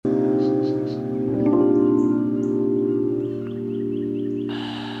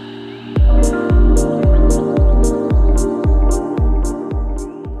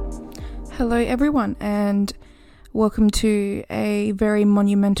everyone, and welcome to a very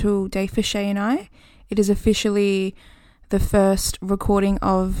monumental day for Shay and I. It is officially the first recording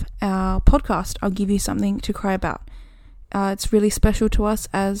of our podcast, I'll Give You Something to Cry About. It's really special to us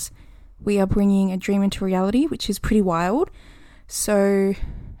as we are bringing a dream into reality, which is pretty wild. So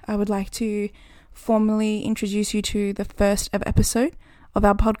I would like to formally introduce you to the first ever episode of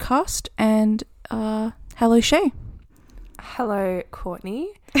our podcast, and hello Shay. Hello,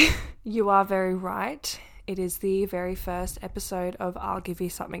 Courtney. You are very right. It is the very first episode of I'll Give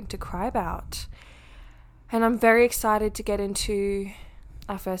You Something to Cry About. And I'm very excited to get into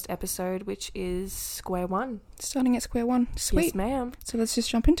our first episode, which is square one. Starting at square one. Sweet. Yes, ma'am. So let's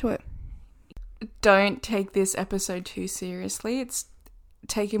just jump into it. Don't take this episode too seriously. It's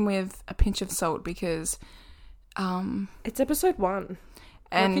taken with a pinch of salt because... it's episode one.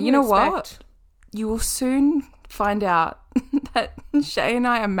 And you know what? You will soon find out that Shay and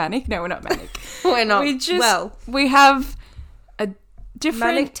I are manic. No, we're not manic. We're not. We have a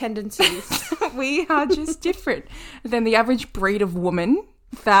different... manic tendencies. We are just different than the average breed of woman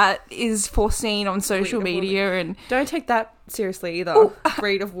that is foreseen on social media. And don't take that seriously either.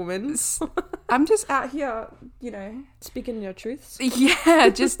 Breed of women. I'm just out here, speaking your truths. Yeah,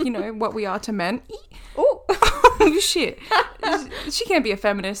 just, what we are to men. Oh, shit. She can't be a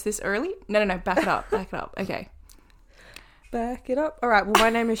feminist this early. No, back it up. Okay. Back it up. All right, well, my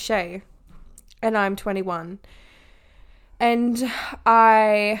name is Shay, and I'm 21. And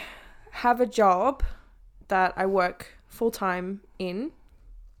I have a job that I work full-time in.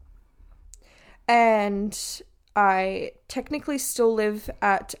 And I technically still live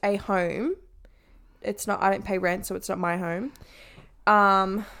at a home. I don't pay rent, so it's not my home.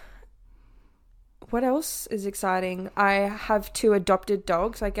 What else is exciting? I have 2 adopted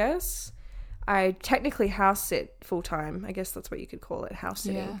dogs, I guess. I technically house sit full time. I guess that's what you could call it, house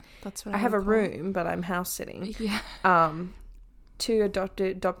sitting. Yeah, that's what I have a room, but I'm house sitting. Yeah. 2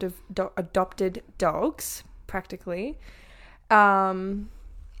 adopted dogs, practically. And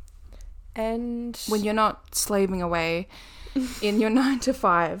when you're not slaving away in your 9 to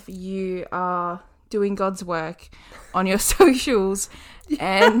 5, you are doing God's work on your socials.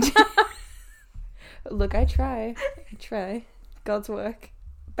 And look, I try God's work.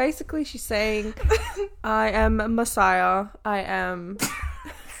 Basically, she's saying, I am a Messiah. I am...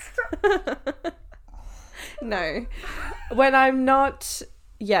 No. When I'm not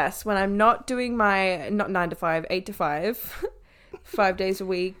doing my, not 9 to 5, 8 to 5, 5 days a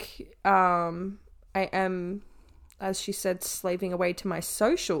week, I am, as she said, slaving away to my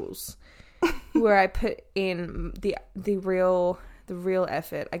socials, where I put in the real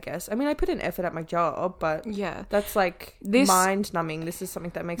effort, I guess. I mean, I put in effort at my job, but yeah, that's like mind numbing. This is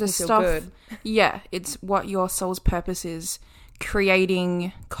something that makes me feel good. Yeah, it's what your soul's purpose is: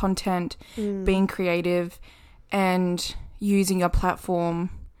 creating content, being creative, and using your platform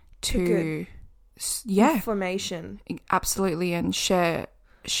to information, absolutely, and share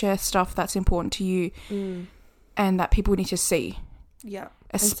stuff that's important to you and that people need to see. Yeah,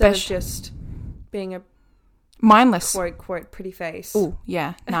 especially instead of just being a mindless quote pretty face. Oh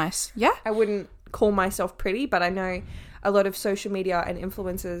yeah, nice. Yeah, I wouldn't call myself pretty, but I know a lot of social media and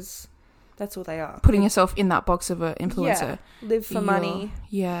influencers, that's all they are, putting yourself in that box of an influencer. Live for money.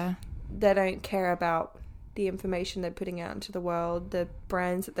 Yeah, they don't care about the information they're putting out into the world, the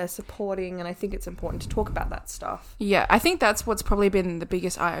brands that they're supporting, and I think it's important to talk about that stuff. Yeah, I think that's what's probably been the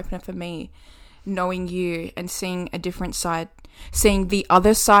biggest eye-opener for me, knowing you and seeing a different side, seeing the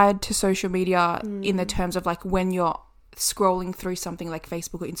other side to social media in the terms of like when you're scrolling through something like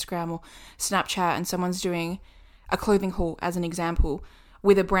Facebook or Instagram or Snapchat and someone's doing a clothing haul, as an example,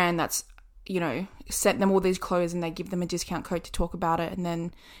 with a brand that's, sent them all these clothes and they give them a discount code to talk about it and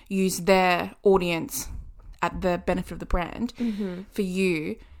then use their audience at the benefit of the brand for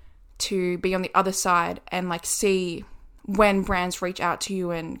you to be on the other side and like see when brands reach out to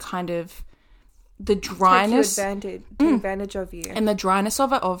you and kind of the dryness, take advantage of you, and the dryness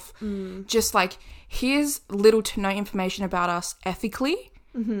of it, just like, here's little to no information about us ethically.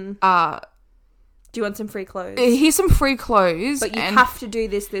 Do you want some free clothes? Here's some free clothes, but you have to do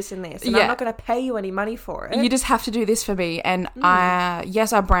this, and this, and I'm not going to pay you any money for it. You just have to do this for me, and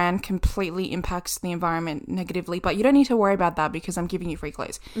yes, our brand completely impacts the environment negatively, but you don't need to worry about that because I'm giving you free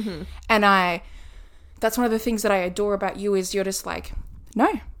clothes. And that's one of the things that I adore about you is you're just like,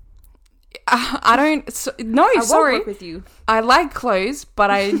 no. I don't. I won't work with you. I like clothes,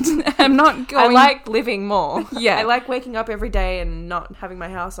 but I am not going. I like living more. Yeah, I like waking up every day and not having my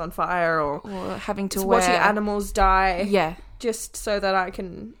house on fire or having to watching animals die. Yeah, just so that I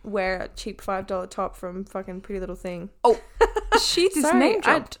can wear a cheap $5 top from fucking Pretty Little Thing. Oh, she just name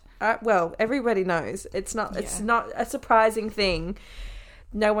dropped. well, everybody knows. It's not a surprising thing.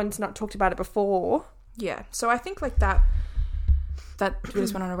 No one's not talked about it before. Yeah. So I think like that we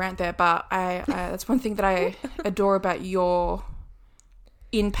just went on a rant there, but I that's one thing that I adore about your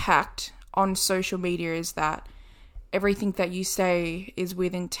impact on social media is that everything that you say is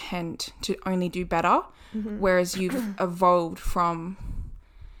with intent to only do better, whereas you've evolved from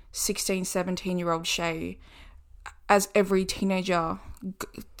 16, 17-year-old Shay as every teenager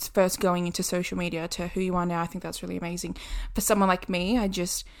first going into social media to who you are now. I think that's really amazing. For someone like me,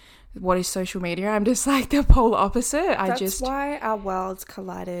 what is social media? I'm just like the polar opposite. That's why our worlds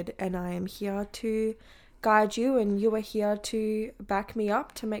collided, and I am here to guide you, and you are here to back me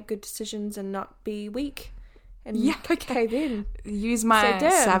up to make good decisions and not be weak. And cave in. Use my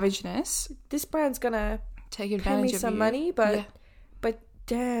savageness. This brand's gonna take advantage pay me some money, but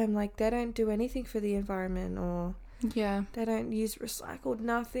damn, like they don't do anything for the environment, or they don't use recycled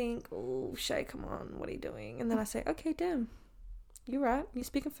nothing. Oh, Shay, come on, what are you doing? And then I say, okay, damn, you're right. You're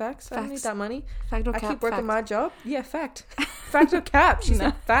speaking facts. I don't need that money. Fact or cap? I keep working my job. Yeah, fact. Fact or cap? She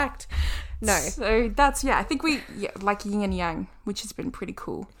said fact. No. So that's I think we like yin and yang, which has been pretty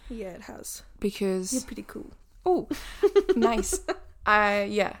cool. Yeah, it has. Because you're pretty cool. Oh, nice. I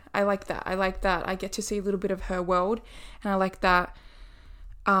like that. I like that. I get to see a little bit of her world, and I like that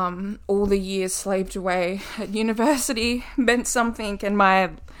all the years slaved away at university meant something, and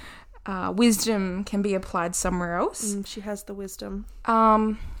my wisdom can be applied somewhere else. She has the wisdom.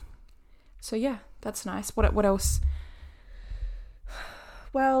 So yeah, that's nice. What else?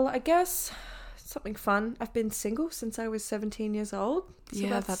 Well, I guess something fun. I've been single since I was 17 years old. So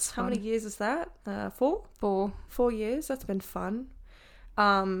that's how many years is that? 4? 4 years. That's been fun.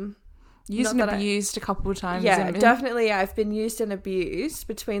 Used and abused a couple of times. Yeah, definitely. I've been used and abused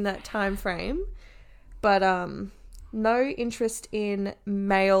between that time frame. But no interest in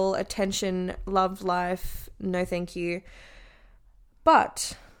male attention, love life. No, thank you.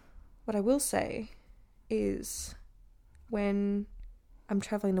 But what I will say is when I'm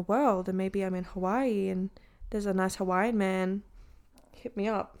traveling the world and maybe I'm in Hawaii and there's a nice Hawaiian man, hit me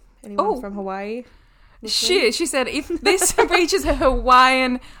up. Anyone from Hawaii? Shit, she said if this reaches a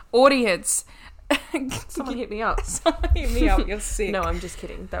Hawaiian audience, someone hit me up. Someone hit me up. You're sick. No, I'm just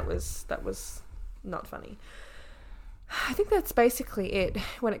kidding. That was not funny. I think that's basically it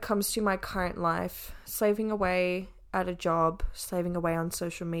when it comes to my current life. Slaving away at a job, slaving away on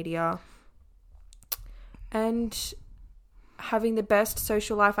social media, and having the best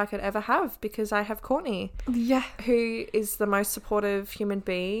social life I could ever have because I have Courtney. Yeah. Who is the most supportive human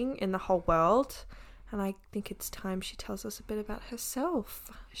being in the whole world. And I think it's time she tells us a bit about herself.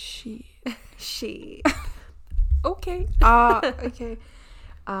 She. Okay. Okay.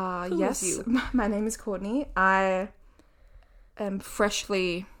 Yes. You? My name is Courtney. I am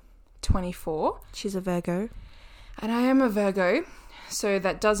freshly 24. She's a Virgo. And I am a Virgo. So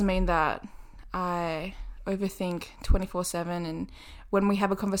that does mean that I overthink 24/7, and when we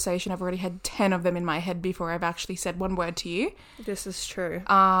have a conversation I've already had 10 of them in my head before I've actually said one word to you. This is true.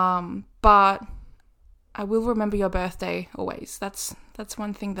 But I will remember your birthday always. That's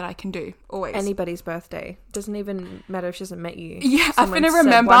one thing that I can do always. Anybody's birthday. Doesn't even matter if she hasn't met you. Yeah, I'm gonna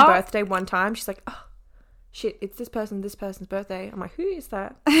remember one birthday one time. She's like, oh shit, it's this person's birthday. I'm like, who is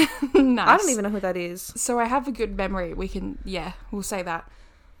that? Nice. I don't even know who that is. So I have a good memory. We'll say that.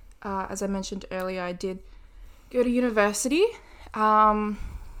 As I mentioned earlier, I did go to university, and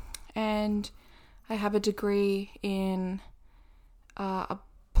I have a degree in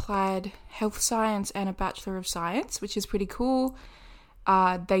applied health science and a Bachelor of Science, which is pretty cool.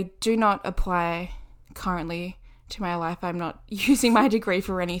 They do not apply currently to my life. I'm not using my degree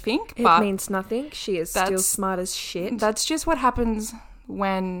for anything. It means nothing. She is still smart as shit. That's just what happens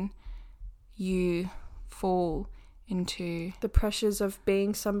when you fall into the pressures of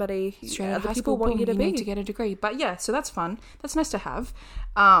being somebody straight out of high people school, want you to be. Need to get a degree. But yeah, so that's fun. That's nice to have.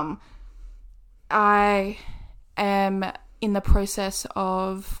 I am in the process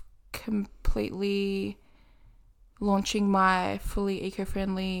of completely launching my fully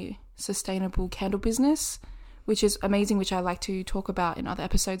eco-friendly, sustainable candle business, which is amazing, which I like to talk about in other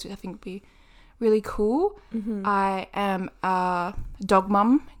episodes, which I think would be really cool. Mm-hmm. I am a dog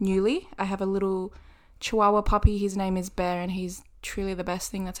mum newly. I have a little Chihuahua puppy. His name is Bear, and he's truly the best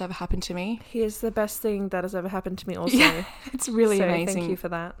thing that's ever happened to me. He is the best thing that has ever happened to me also. Yeah, it's really amazing. Thank you for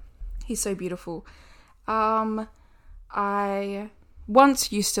that. He's so beautiful. I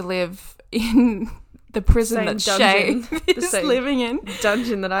once used to live in the prison Same that dungeon. Shay The is same living in.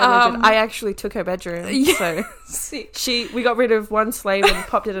 dungeon that I lived in. I actually took her bedroom. Yeah. So we got rid of one slave and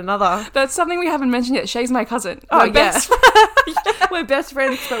popped in another. That's something we haven't mentioned yet. Shay's my cousin. Oh, We're best We're best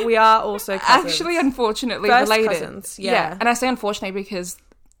friends, but we are also cousins. Actually, unfortunately, First related. cousins, yeah. And I say unfortunately because,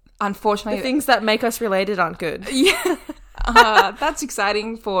 unfortunately, the things that make us related aren't good. yeah, that's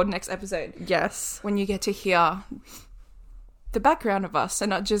exciting for next episode Yes. when you get to hear the background of us and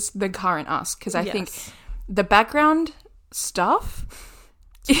not just the current us. Because I think the background stuff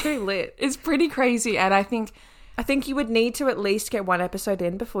it's pretty lit. is pretty crazy, and I think you would need to at least get one episode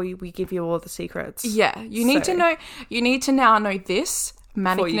in before we give you all the secrets. you need to know. You need to now know this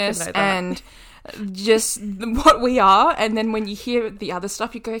manicness know that. and just what we are, and then when you hear the other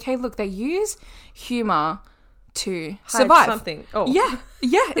stuff, you go, okay, look, they use humor to Hide survive something. Oh, yeah,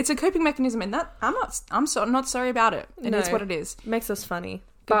 it's a coping mechanism, and that I'm not sorry about it. It is what it is. Makes us funny.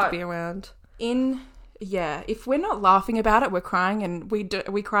 Good to be around. If we're not laughing about it, we're crying, and we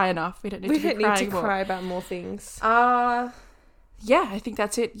cry enough. We don't need to cry about more things. I think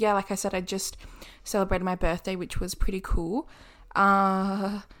that's it. Yeah, like I said, I just celebrated my birthday, which was pretty cool.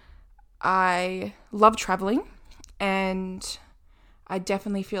 I love traveling, and I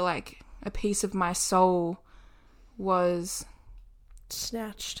definitely feel like a piece of my soul was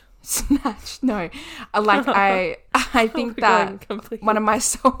snatched. No, I think that one of my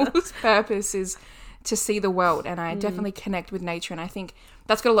soul's purpose is to see the world, and I definitely connect with nature, and I think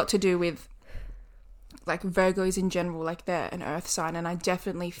that's got a lot to do with like Virgos in general, like they're an earth sign, and I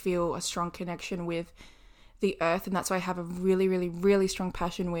definitely feel a strong connection with the earth, and that's why I have a really, really, really strong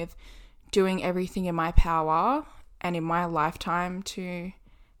passion with doing everything in my power and in my lifetime to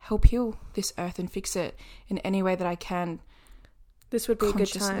help heal this earth and fix it in any way that I can. This would be a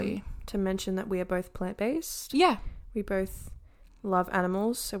good time to mention that we are both plant-based. Yeah. We both love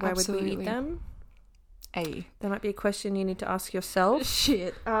animals, so where Absolutely. would we eat them? That might be a question you need to ask yourself.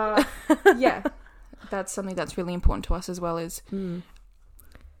 Shit. Yeah. That's something that's really important to us as well, is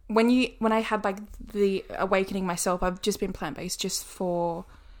when I had like the awakening myself, I've just been plant-based just for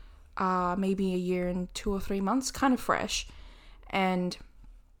maybe a year and 2 or 3 months, kind of fresh, and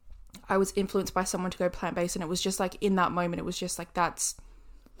I was influenced by someone to go plant-based, and it was just like in that moment it was just like that's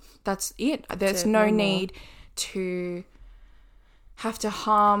it. There's no need to have to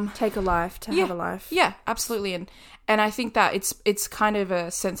harm, take a life to have a life. Yeah, absolutely. And I think that it's kind of a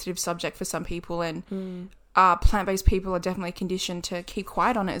sensitive subject for some people, and plant-based people are definitely conditioned to keep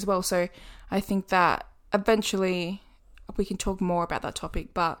quiet on it as well. So I think that eventually we can talk more about that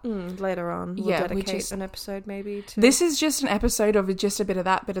topic, but later on we'll dedicate an episode maybe to... This is just an episode of just a bit of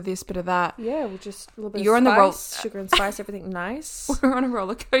that, bit of this, bit of that. Yeah, we'll just a little bit You're of on spice, the sugar and spice, everything nice. We're on a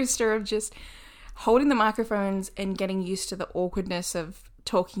roller coaster of just holding the microphones and getting used to the awkwardness of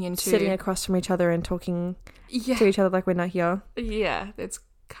talking into... Sitting across from each other and talking to each other like we're not here. Yeah, it's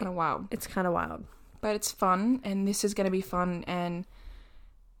kind of wild. It's kind of wild. But it's fun, and this is going to be fun, and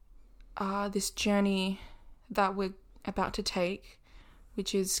this journey that we're about to take,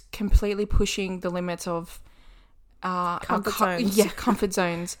 which is completely pushing the limits of comfort zones. Yeah, comfort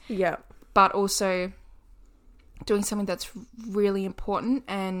zones. Yeah. But also doing something that's really important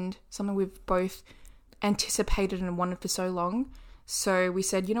and something we've both anticipated and wanted for so long. So we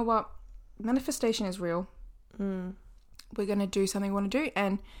said, you know what? Manifestation is real. We're going to do something we want to do,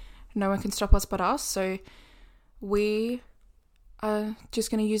 and no one can stop us but us. So we are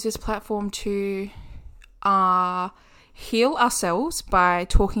just going to use this platform to heal ourselves by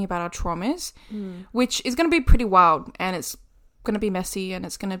talking about our traumas, which is going to be pretty wild, and it's going to be messy, and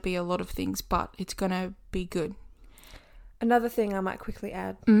it's going to be a lot of things, but it's going to be good. Another thing I might quickly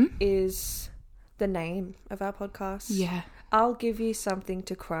add is the name of our podcast. Yeah. I'll give you something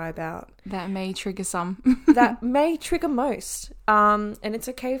to cry about. That may trigger some. That may trigger most. And it's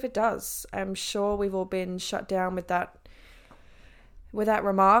okay if it does. I'm sure we've all been shut down with that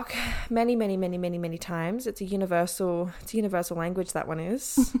remark many, many, many, many, many times. It's a universal language, that one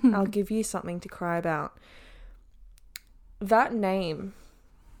is. I'll give you something to cry about. That name,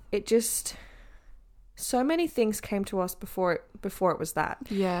 it just... So many things came to us before it was that.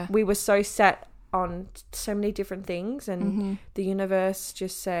 Yeah. We were so set on so many different things, and the universe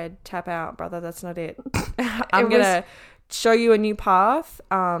just said, tap out, brother, that's not it. I'm going to show you a new path,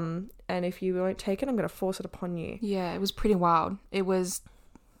 and if you won't take it, I'm going to force it upon you. Yeah, it was pretty wild. It was,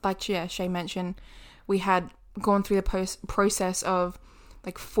 like Shay mentioned, we had gone through the process of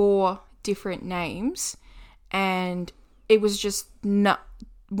like 4 different names, and it was just not...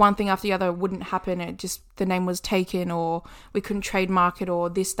 one thing after the other wouldn't happen. It just, the name was taken, or we couldn't trademark it, or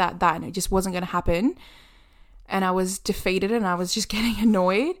this, that, and it just wasn't going to happen. And I was defeated, and I was just getting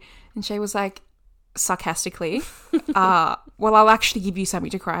annoyed. And Shay was like, sarcastically, well, I'll actually give you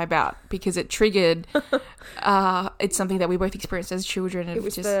something to cry about because it triggered, it's something that we both experienced as children. It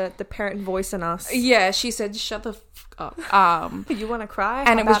was just, the parent voice in us. Yeah, she said, shut the fuck up. You want to cry?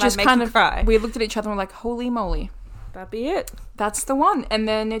 And How it was about I just make kind you of, cry? we looked at each other and were like, holy moly. That'd be it. That's the one. And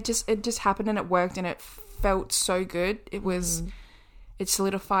then it just happened and it worked and it felt so good. It was, it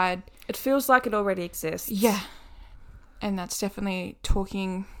solidified. It feels like it already exists. Yeah. And that's definitely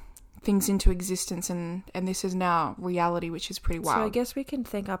talking things into existence, and this is now reality, which is pretty wild. So I guess we can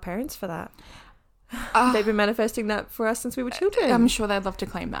thank our parents for that. They've been manifesting that for us since we were children. I'm sure they'd love to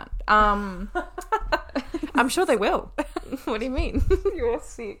claim that. I'm sure they will. What do you mean? You're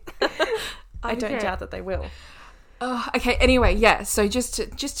sick. I don't doubt that they will. Okay, anyway, yeah, so just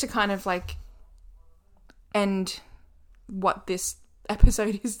to kind of like end what this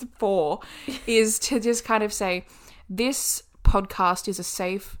episode is for, is to just kind of say this podcast is a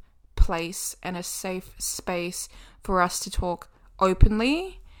safe place and a safe space for us to talk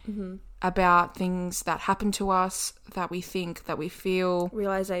openly about things that happen to us, that we think, that we feel.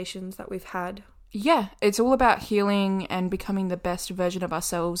 Realizations that we've had. Yeah, it's all about healing and becoming the best version of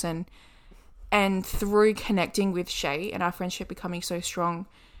ourselves, and through connecting with Shay and our friendship becoming so strong,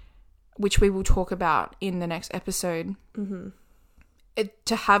 which we will talk about in the next episode,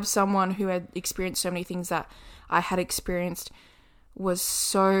 to have someone who had experienced so many things that I had experienced was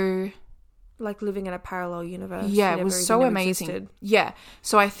so... like living in a parallel universe. Yeah, it was so amazing. Existed. Yeah.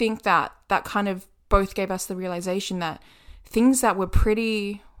 So I think that kind of both gave us the realization that things that were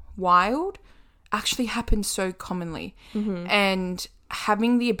pretty wild actually happen so commonly. And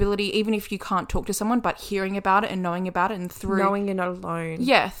having the ability, even if you can't talk to someone, but hearing about it and knowing about it, and through... knowing you're not alone.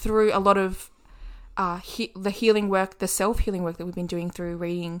 Yeah, through a lot of the healing work, the self-healing work that we've been doing through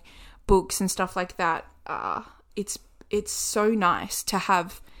reading books and stuff like that, it's so nice to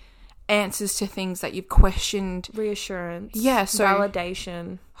have answers to things that you've questioned. Reassurance. Yeah, so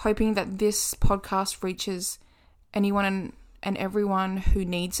validation. Hoping that this podcast reaches anyone and everyone who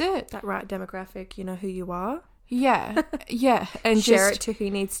needs it. That right demographic, you know who you are. Yeah, yeah. And share it to who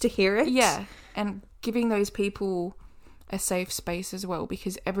needs to hear it. Yeah, and giving those people a safe space as well,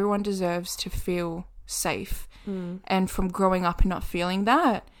 because everyone deserves to feel safe. And from growing up and not feeling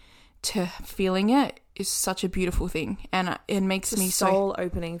that to feeling it is such a beautiful thing, and it makes me so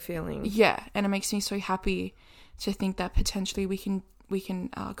soul-opening feeling. Yeah, and it makes me so happy to think that potentially we can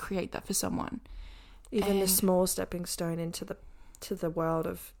create that for someone. Even the small stepping stone into the world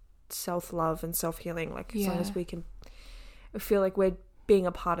of self-love and self-healing. Like as long as we can feel like we're being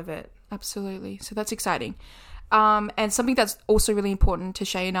a part of it. Absolutely. So that's exciting. And something that's also really important to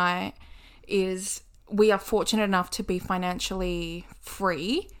Shay and I is we are fortunate enough to be financially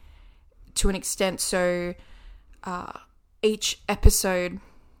free to an extent. So each episode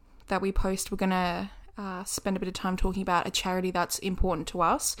that we post, we're going to spend a bit of time talking about a charity that's important to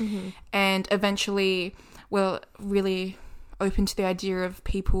us. And eventually we're really open to the idea of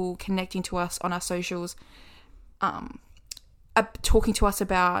people connecting to us on our socials, talking to us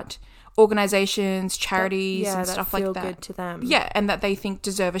about organizations, charities, and stuff like that. Feel good to them. Yeah, and that they think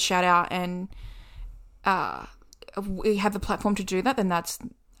deserve a shout out, and we have the platform to do that, then that's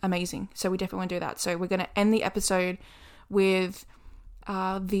amazing. So we definitely want to do that. So we're going to end the episode with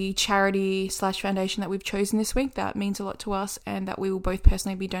the charity / foundation that we've chosen this week that means a lot to us and that we will both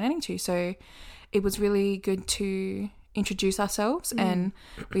personally be donating to. So it was really good to introduce ourselves, and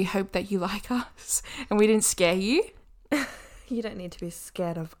we hope that you like us and we didn't scare you. You don't need to be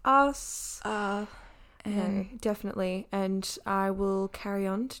scared of us. No, definitely. And I will carry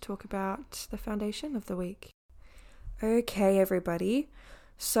on to talk about the foundation of the week. Okay, everybody.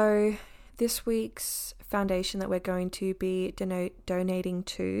 So this week's foundation that we're going to be donating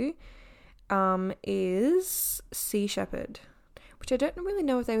to is Sea Shepherd, which I don't really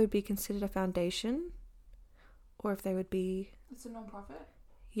know if they would be considered a foundation or if they would be... It's a non-profit?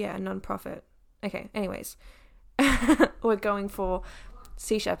 Yeah, a non-profit. Okay, anyways. We're going for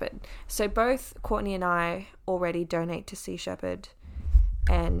Sea Shepherd. So both Courtney and I already donate to Sea Shepherd,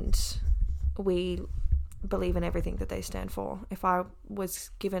 and we believe in everything that they stand for. If I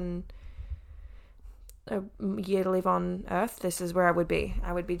was given a year to live on Earth, this is where I would be.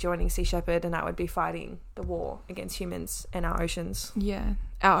 I would be joining Sea Shepherd, and I would be fighting the war against humans and our oceans. Yeah,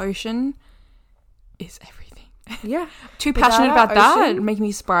 our ocean is everything. Yeah. Too passionate about that, make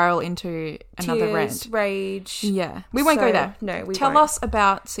me spiral into another tears, rant. Rage. Yeah. We won't go there. No, we Tell won't. us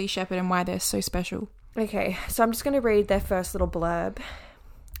about Sea Shepherd and why they're so special. Okay, so I'm just going to read their first little blurb.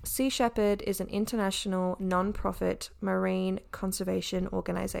 Sea Shepherd is an international non-profit marine conservation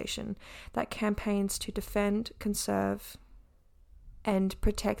organisation that campaigns to defend, conserve, and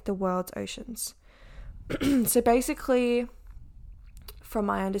protect the world's oceans. So basically, from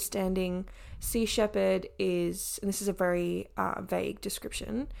my understanding, Sea Shepherd is, and this is a very vague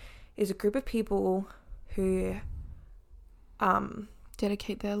description, is a group of people who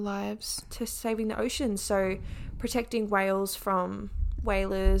dedicate their lives to saving the ocean. So protecting whales from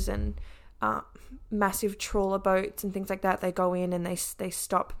whalers and massive trawler boats and things like that. They go in and they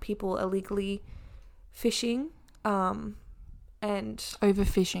stop people illegally fishing and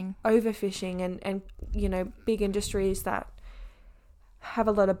overfishing and you know, big industries that have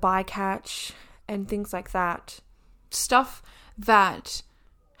a lot of bycatch and things like that. Stuff that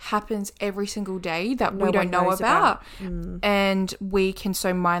happens every single day that No we don't one know knows about. Mm. And we can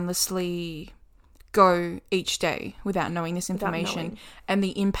so mindlessly go each day without knowing this Without information. knowing. And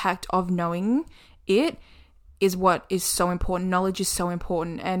the impact of knowing it is what is so important. Knowledge is so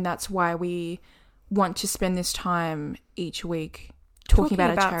important, and that's why we want to spend this time each week talking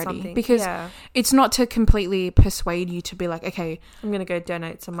about a charity, something. because it's not to completely persuade you to be like, okay, I'm going to go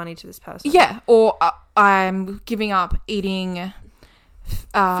donate some money to this person. yeah, or I'm giving up eating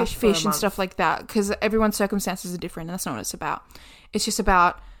fish and stuff like that, because everyone's circumstances are different, and that's not what it's about. It's just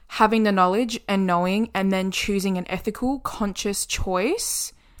about having the knowledge and knowing, and then choosing an ethical, conscious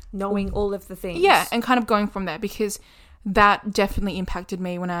choice, Knowing all of the things. yeah, and kind of going from there, because that definitely impacted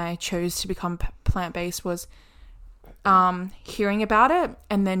me when I chose to become plant-based, was hearing about it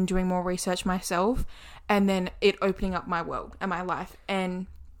and then doing more research myself, and then it opening up my world and my life, and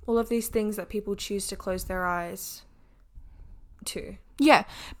all of these things that people choose to close their eyes to. yeah,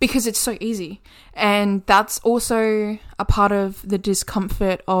 because it's so easy. And that's also a part of the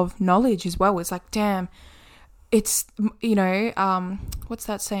discomfort of knowledge as well. It's like, damn, it's, you know, what's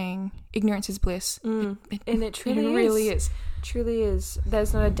that saying? Ignorance is bliss. And it truly really is. Truly is.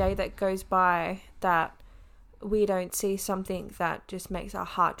 There's not a day that goes by that we don't see something that just makes our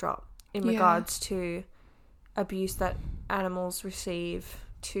heart drop in regards to abuse that animals receive,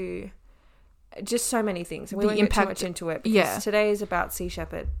 to just so many things. And we won't get too much into it, because today is about Sea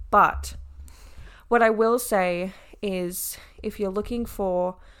Shepherd. But what I will say is, if you're looking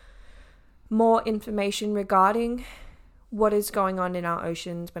for more information regarding what is going on in our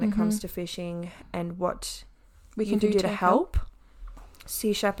oceans when it comes to fishing and what we can do to help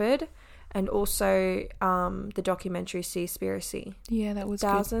Sea Shepherd, and also the documentary Seaspiracy. Yeah, that was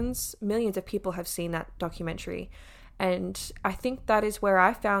thousands, millions of people have seen that documentary. And I think that is where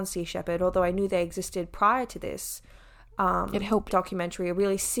I found Sea Shepherd, although I knew they existed prior to this. It helped. Documentary,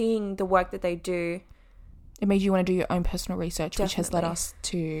 really seeing the work that they do. It made you want to do your own personal research, which has led us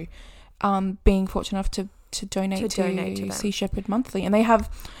to being fortunate enough to donate to Sea Shepherd monthly. And they have,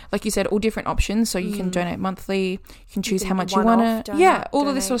 like you said, all different options. So you can donate monthly. You can choose how much you want to. Yeah, all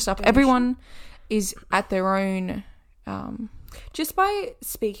of this sort of stuff. Donation. Everyone is at their own. Just by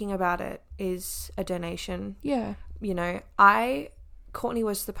speaking about it is a donation. Yeah. You know, Courtney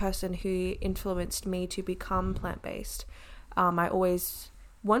was the person who influenced me to become plant-based. I always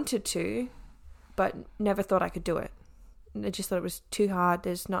wanted to, but never thought I could do it. I just thought it was too hard.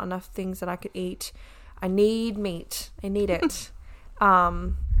 There's not enough things that I could eat. I need meat. I need it.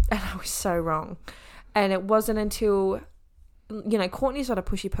 And I was so wrong. And it wasn't until, you know, Courtney's not a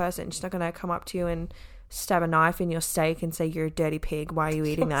pushy person. She's not going to come up to you and stab a knife in your steak and say, you're a dirty pig. Why are you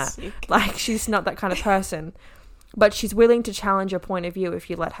eating that? Sick. Like, she's not that kind of person. But she's willing to challenge your point of view if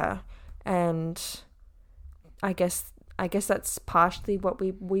you let her. And I guess that's partially what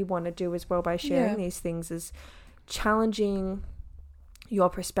we want to do as well by sharing these things, is challenging your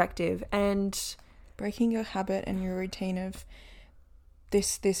perspective and breaking your habit and your routine of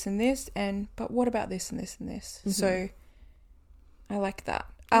this, and this, but what about this and this and this? Mm-hmm. So I like that.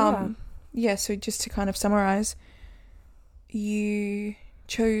 So just to kind of summarize, you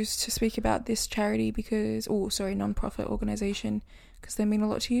chose to speak about this charity because, non-profit organization, because they mean a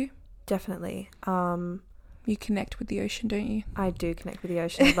lot to you. Definitely. You connect with the ocean, don't you? I do connect with the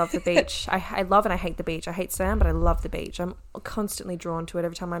ocean. I love the beach. I love and I hate the beach. I hate sand, but I love the beach. I'm constantly drawn to it.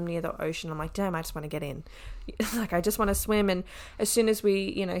 Every time I'm near the ocean, I'm like, damn, I just want to get in. Like, I just want to swim. And as soon as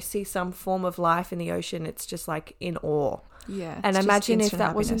we, see some form of life in the ocean, it's just like in awe. Yeah. And imagine if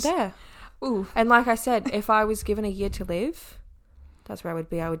that wasn't there. Ooh. And like I said, if I was given a year to live, that's where I would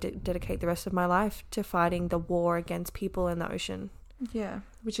be. I would dedicate the rest of my life to fighting the war against people in the ocean. Yeah,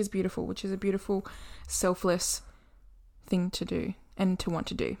 which is beautiful, which is a beautiful, selfless thing to do and to want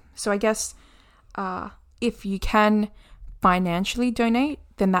to do. So I guess if you can financially donate,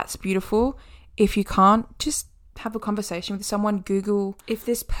 then that's beautiful. If you can't, just have a conversation with someone. Google. If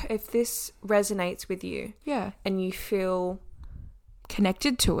this resonates with you, and you feel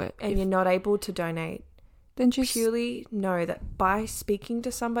connected to it, and you're not able to donate, then just purely know that by speaking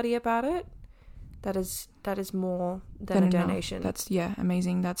to somebody about it, that is more than a donation. That's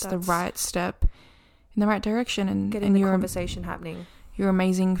amazing. That's the right step in the right direction, and getting the conversation happening. You're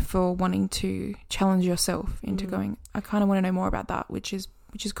amazing for wanting to challenge yourself into going, I kind of want to know more about that, which is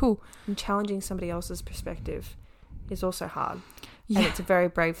cool. And challenging somebody else's perspective is also hard. And it's a very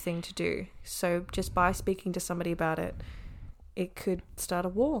brave thing to do. So just by speaking to somebody about it, it could start a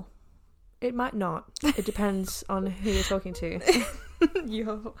war. It might not. It depends on who you're talking to.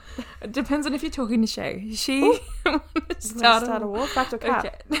 It depends on if you're talking to Shay. She wants to start a war. Fact or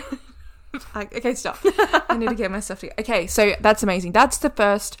cap? Okay, stop. I need to get my stuff together. Okay, so that's amazing. That's the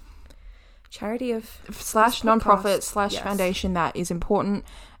first charity of / non-profit / foundation that is important,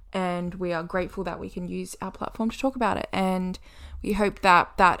 and we are grateful that we can use our platform to talk about it, and we hope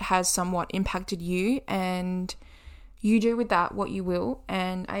that that has somewhat impacted you, and you do with that what you will.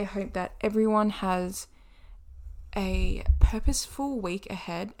 And I hope that everyone has a purposeful week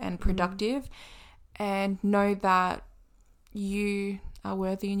ahead and productive, and know that you are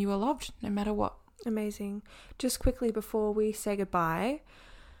worthy and you are loved no matter what. Amazing. Just quickly before we say goodbye,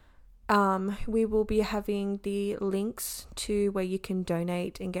 we will be having the links to where you can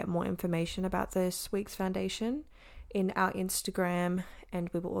donate and get more information about this week's foundation in our Instagram, and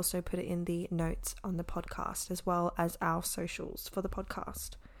we will also put it in the notes on the podcast, as well as our socials for the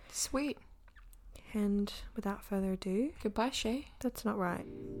podcast. Sweet. And without further ado, goodbye, Shay. That's not right,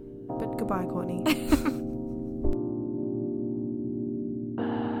 but goodbye, Courtney.